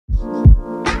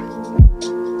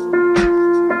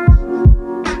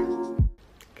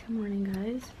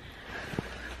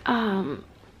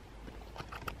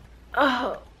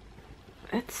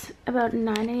about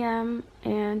 9 a.m.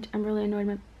 and I'm really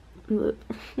annoyed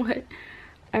what?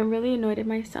 I'm really annoyed at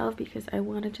myself because I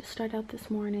wanted to start out this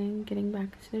morning getting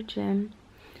back to the gym.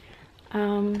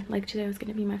 Like today was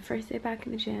gonna be my first day back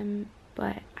in the gym,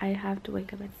 but I have to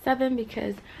wake up at 7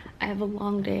 because I have a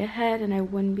long day ahead and I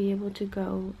wouldn't be able to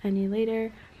go any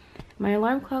later. My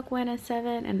alarm clock went at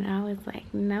 7 and I was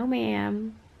like, no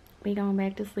ma'am, we going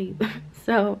back to sleep.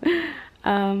 So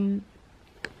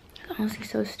honestly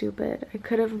so stupid. I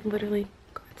could have literally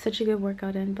got such a good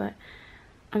workout in, but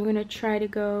I'm gonna try to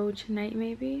go tonight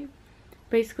maybe.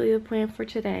 Basically the plan for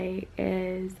today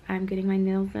is I'm getting my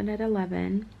nails done at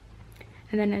 11,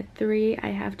 and then at 3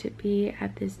 I have to be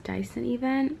at this Dyson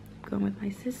event. I'm going with my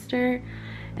sister,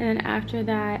 and then after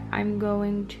that I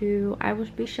will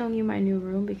be showing you my new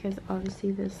room because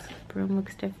obviously this room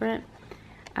looks different.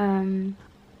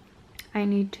 I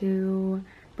need to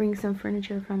bring some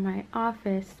furniture from my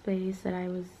office space that I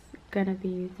was gonna be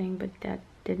using, but that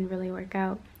didn't really work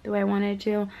out the way I wanted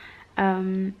to.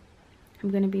 I'm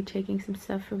gonna be taking some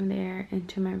stuff from there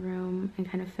into my room and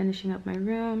kind of finishing up my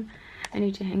room. I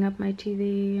need to hang up my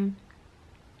TV,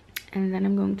 and then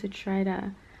I'm going to try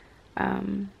to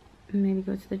maybe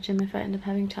go to the gym if I end up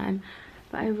having time.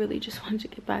 But I really just wanted to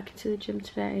get back into the gym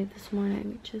today, this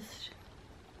morning. It's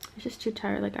just too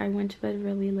tired. Like I went to bed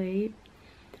really late,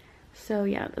 so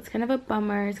yeah, that's kind of a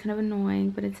bummer. It's kind of annoying,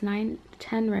 but it's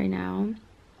 9:10 right now,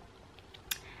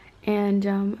 and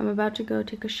I'm about to go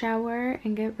take a shower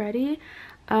and get ready.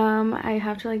 I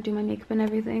have to like do my makeup and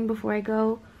everything before I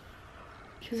go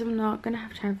because I'm not gonna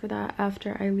have time for that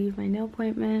after I leave my nail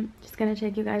appointment. Just gonna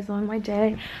take you guys along my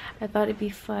day. I thought it'd be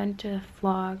fun to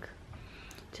vlog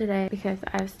today because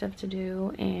I have stuff to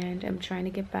do and I'm trying to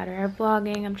get better at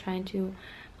vlogging. I'm trying to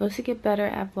mostly get better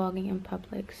at vlogging in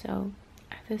public. So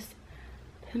I have this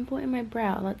pimple in my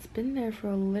brow that's been there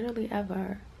for literally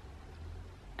ever,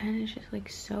 and it's just like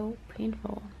so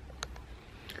painful.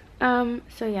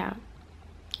 So yeah,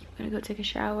 I'm gonna go take a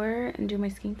shower and do my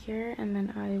skincare, and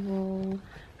then I will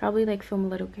probably like film a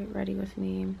little get ready with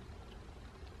me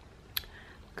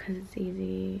because it's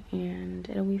easy and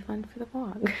it'll be fun for the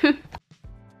vlog.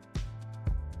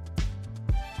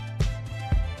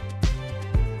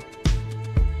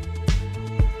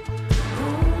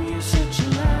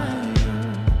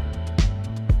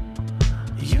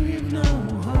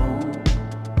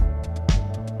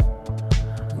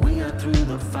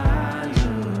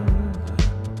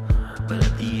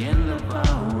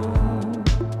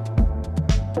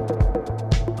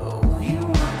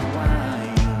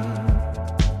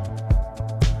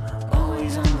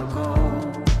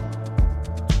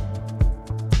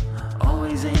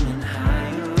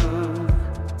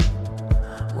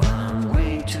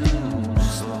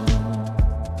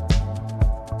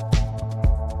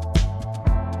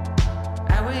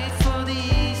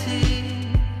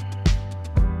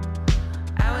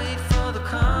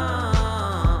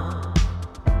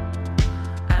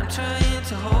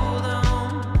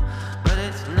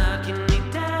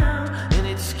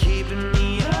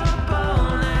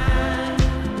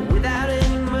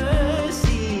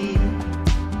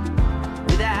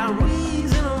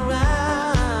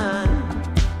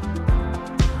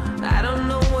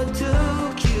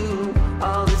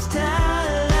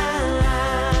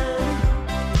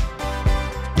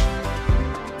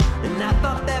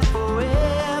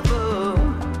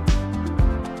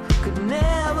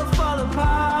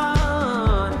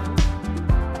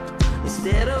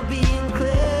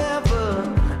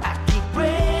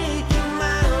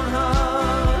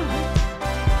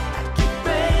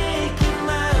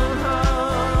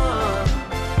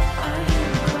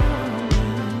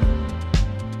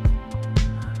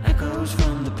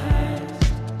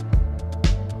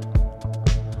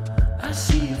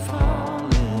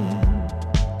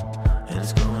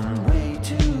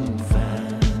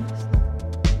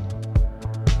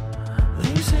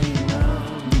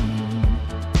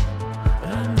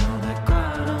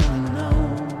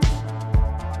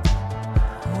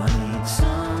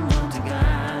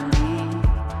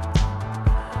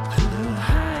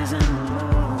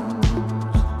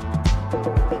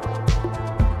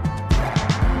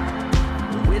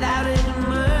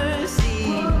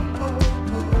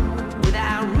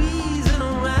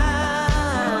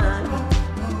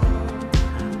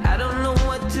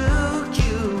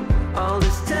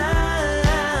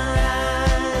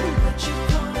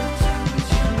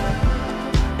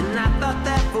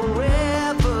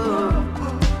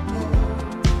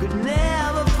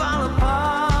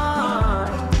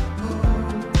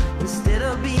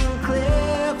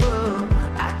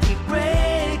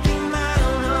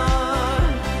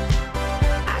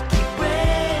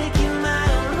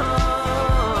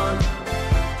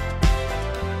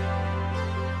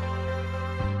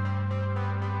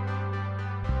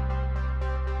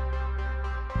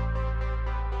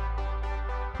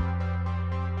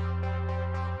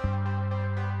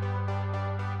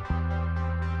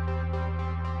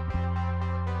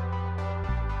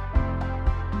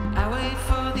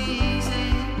 for the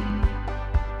easy.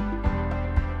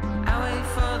 I wait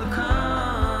for the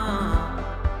calm.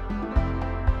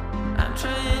 I'm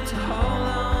trying to hold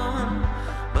on,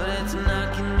 but it's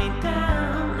knocking me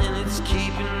down and it's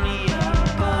keeping me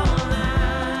up all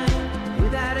night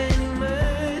without any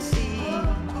mercy,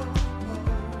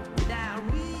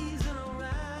 without reason or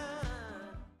rhyme.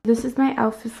 This is my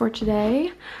outfit for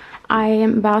today. I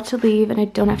am about to leave and I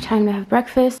don't have time to have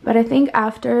breakfast, but I think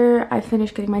after I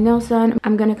finish getting my nails done,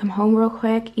 I'm gonna come home real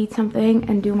quick, eat something,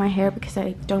 and do my hair because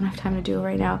I don't have time to do it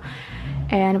right now.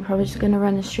 And I'm probably just gonna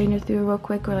run the straightener through real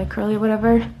quick, or like curly or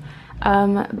whatever.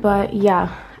 But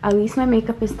yeah, at least my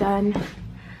makeup is done.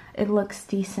 It looks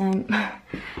decent.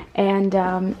 And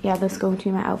yeah, that's going to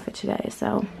be my outfit today.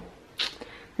 So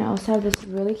I also have this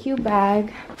really cute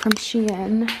bag from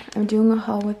Shein. I'm doing a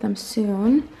haul with them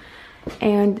soon.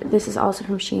 And this is also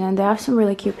from Shein. They have some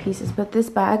really cute pieces, but this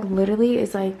bag literally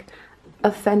is like a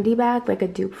Fendi bag, like a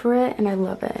dupe for it, and I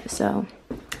love it. So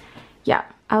yeah,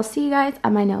 I'll see you guys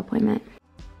at my nail appointment.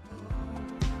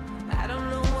 I don't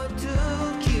know what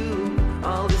took you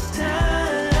all this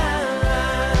time,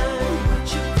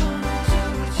 but you're gonna do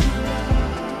what you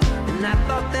love. And I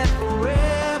thought that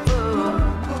forever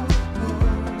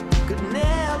could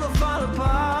never fall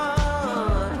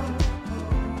apart.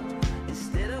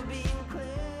 Instead of being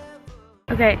clever.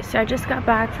 Okay, so I just got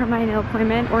back from my nail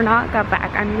appointment, or not got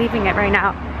back, I'm leaving it right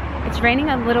now. It's raining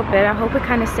a little bit. I hope it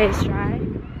kind of stays dry.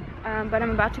 But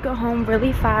I'm about to go home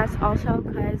really fast also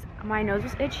because my nose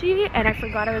was itchy and I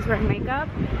forgot I was wearing makeup,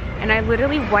 and I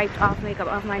literally wiped off makeup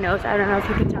off my nose. I don't know if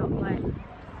you can tell, but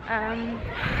I'm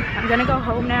gonna go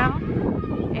home now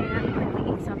and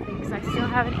quickly eat something because I still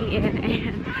haven't eaten,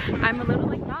 and I'm a little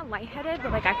like not lightheaded,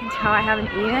 but like I can tell I haven't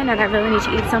eaten and I really need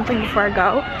to eat something before I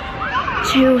go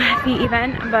to the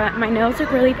event. But my nails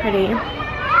look really pretty.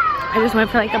 I just went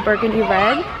for like a burgundy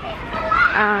red.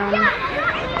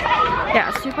 Yeah,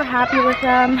 super happy with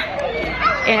them,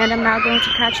 and I'm now going to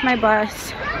catch my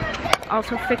bus,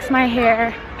 also fix my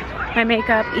hair, my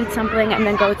makeup, eat something, and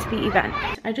then go to the event.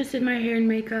 I just did my hair and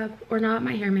makeup, or not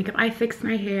my hair and makeup, I fixed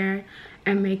my hair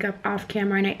and makeup off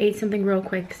camera, and I ate something real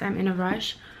quick because I'm in a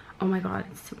rush. Oh my god,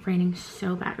 it's raining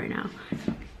so bad right now.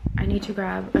 I need to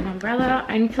grab an umbrella.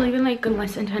 I need to leave in like in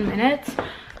less than 10 minutes.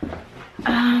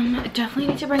 Definitely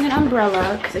need to bring an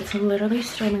umbrella because it's literally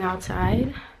streaming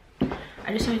outside.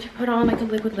 I just wanted to put on like a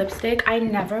liquid lipstick. I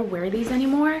never wear these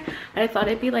anymore, but I thought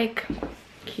it'd be like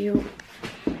cute.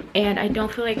 And I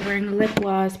don't feel like wearing lip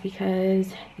gloss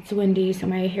because it's windy, so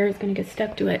my hair is gonna get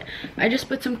stuck to it. I just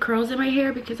put some curls in my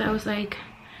hair because I was like,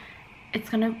 it's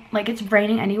gonna, like, it's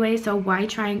raining anyway, so why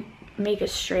try and make it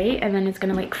straight and then it's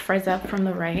gonna like frizz up from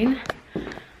the rain.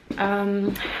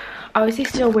 Obviously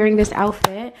still wearing this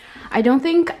outfit. I don't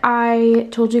think I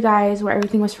told you guys where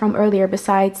everything was from earlier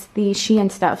besides the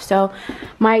Shein stuff. So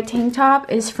my tank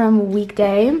top is from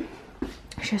Weekday.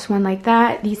 It's just one like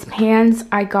that. These pants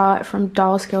I got from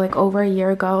Dolls Care like over a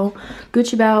year ago.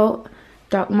 Gucci belt,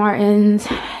 Doc Martens,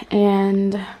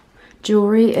 and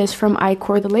jewelry is from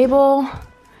iCore, the label.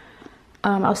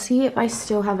 I'll see if I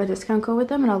still have a discount code with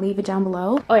them, and I'll leave it down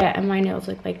below. Oh yeah, and my nails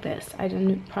look like this. I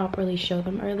didn't properly show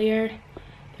them earlier.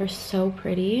 They're so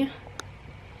pretty.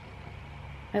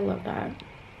 I love that.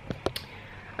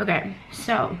 Okay,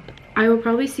 so I will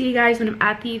probably see you guys when I'm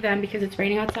at the event because it's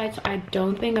raining outside, so I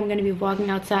don't think I'm gonna be vlogging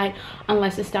outside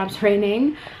unless it stops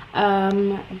raining.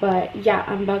 But yeah,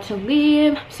 I'm about to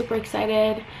leave. I'm super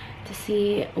excited to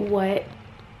see what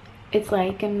it's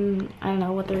like, and I don't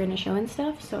know what they're gonna show and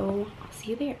stuff, so I'll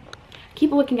see you there.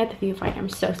 Keep looking at the viewfinder. I'm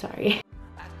so sorry.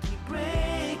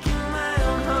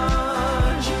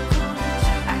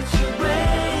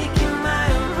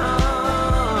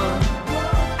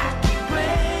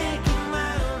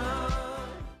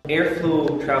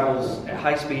 Airflow travels at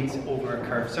high speeds over a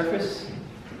curved surface,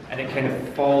 and it kind of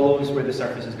follows where the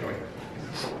surface is going,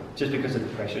 just because of the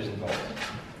pressures involved.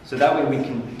 So that way we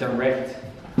can direct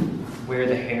where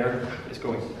the hair is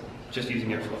going, just using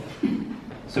airflow.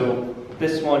 So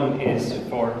this one is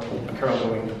for a curl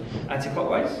going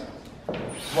anti-clockwise.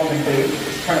 One thing to do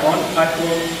is turn it on, high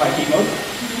flow, high heat mode.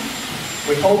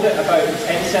 We hold it about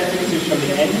 10 centimeters from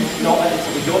the end, not at it, so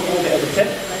we don't hold it at the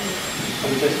tip. And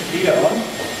we just leave it on,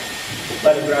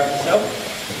 let it grab itself,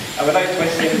 and without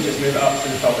twisting, just move it up to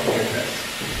the top of the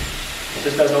hairdress. It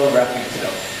just does all the wrapping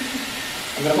itself.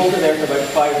 I'm going to hold it there for about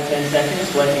 5 to 10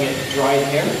 seconds, letting it dry the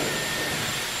hair.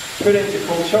 Put it into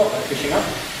cold shot by pushing up.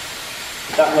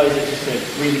 That allows it just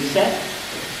to really set.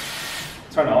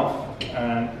 Turn it off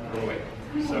and roll away.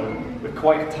 So with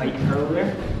quite a tight curl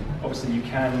there, obviously you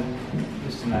can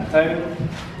loosen that down.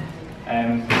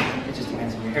 It just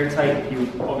depends on your hair type.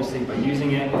 You obviously, by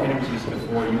using it, kind of used it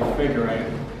before, you'll figure out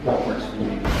what works for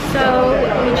you. So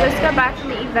we just got back from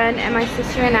the event and my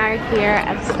sister and I are here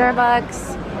at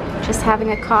Starbucks, just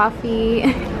having a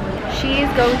coffee. She's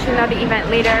going to another event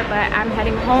later, but I'm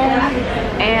heading home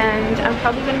and I'm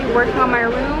probably going to be working on my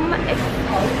room. If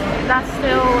that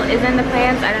still is in the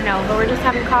plans, I don't know, but we're just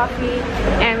having coffee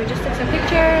and we just took some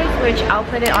pictures, which I'll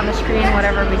put it on the screen,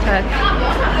 whatever we took.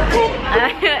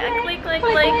 Click, click,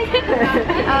 click.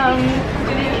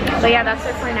 But yeah, that's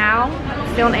it for now.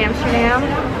 Still in Amsterdam.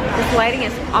 This lighting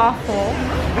is awful.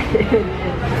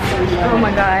 Oh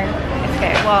my god.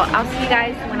 Okay, well, I'll see you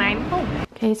guys when I'm home.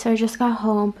 Okay, so I just got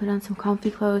home, put on some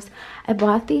comfy clothes. I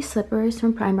bought these slippers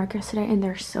from Primark yesterday and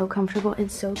they're so comfortable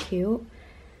and so cute.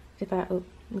 Look at that, oh,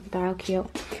 look at that, how cute.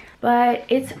 But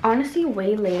it's honestly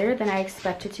way later than I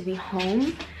expected to be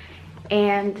home.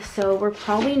 And so we're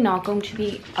probably not going to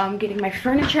be getting my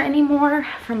furniture anymore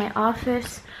from my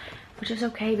office, which is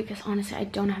okay because honestly I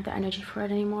don't have the energy for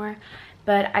it anymore.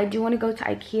 But I do want to go to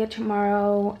IKEA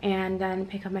tomorrow and then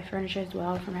pick up my furniture as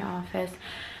well for my office.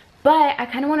 But I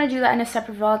kind of want to do that in a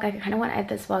separate vlog. I kind of want to end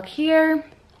this vlog here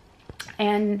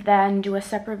and then do a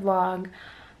separate vlog,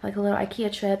 like a little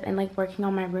IKEA trip and like working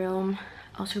on my room.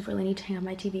 Also really need to hang up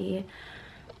my TV.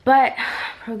 But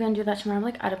probably gonna do that tomorrow. I'm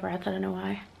like out of breath, I don't know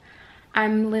why.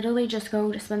 I'm literally just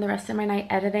going to spend the rest of my night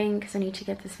editing because I need to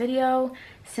get this video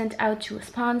sent out to a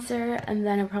sponsor, and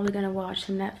then I'm probably gonna watch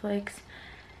some Netflix.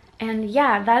 And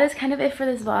yeah, that is kind of it for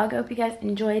this vlog. I hope you guys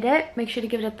enjoyed it. Make sure to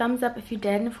give it a thumbs up if you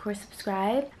did, and of course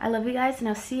subscribe. I love you guys and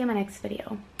I'll see you in my next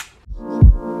video.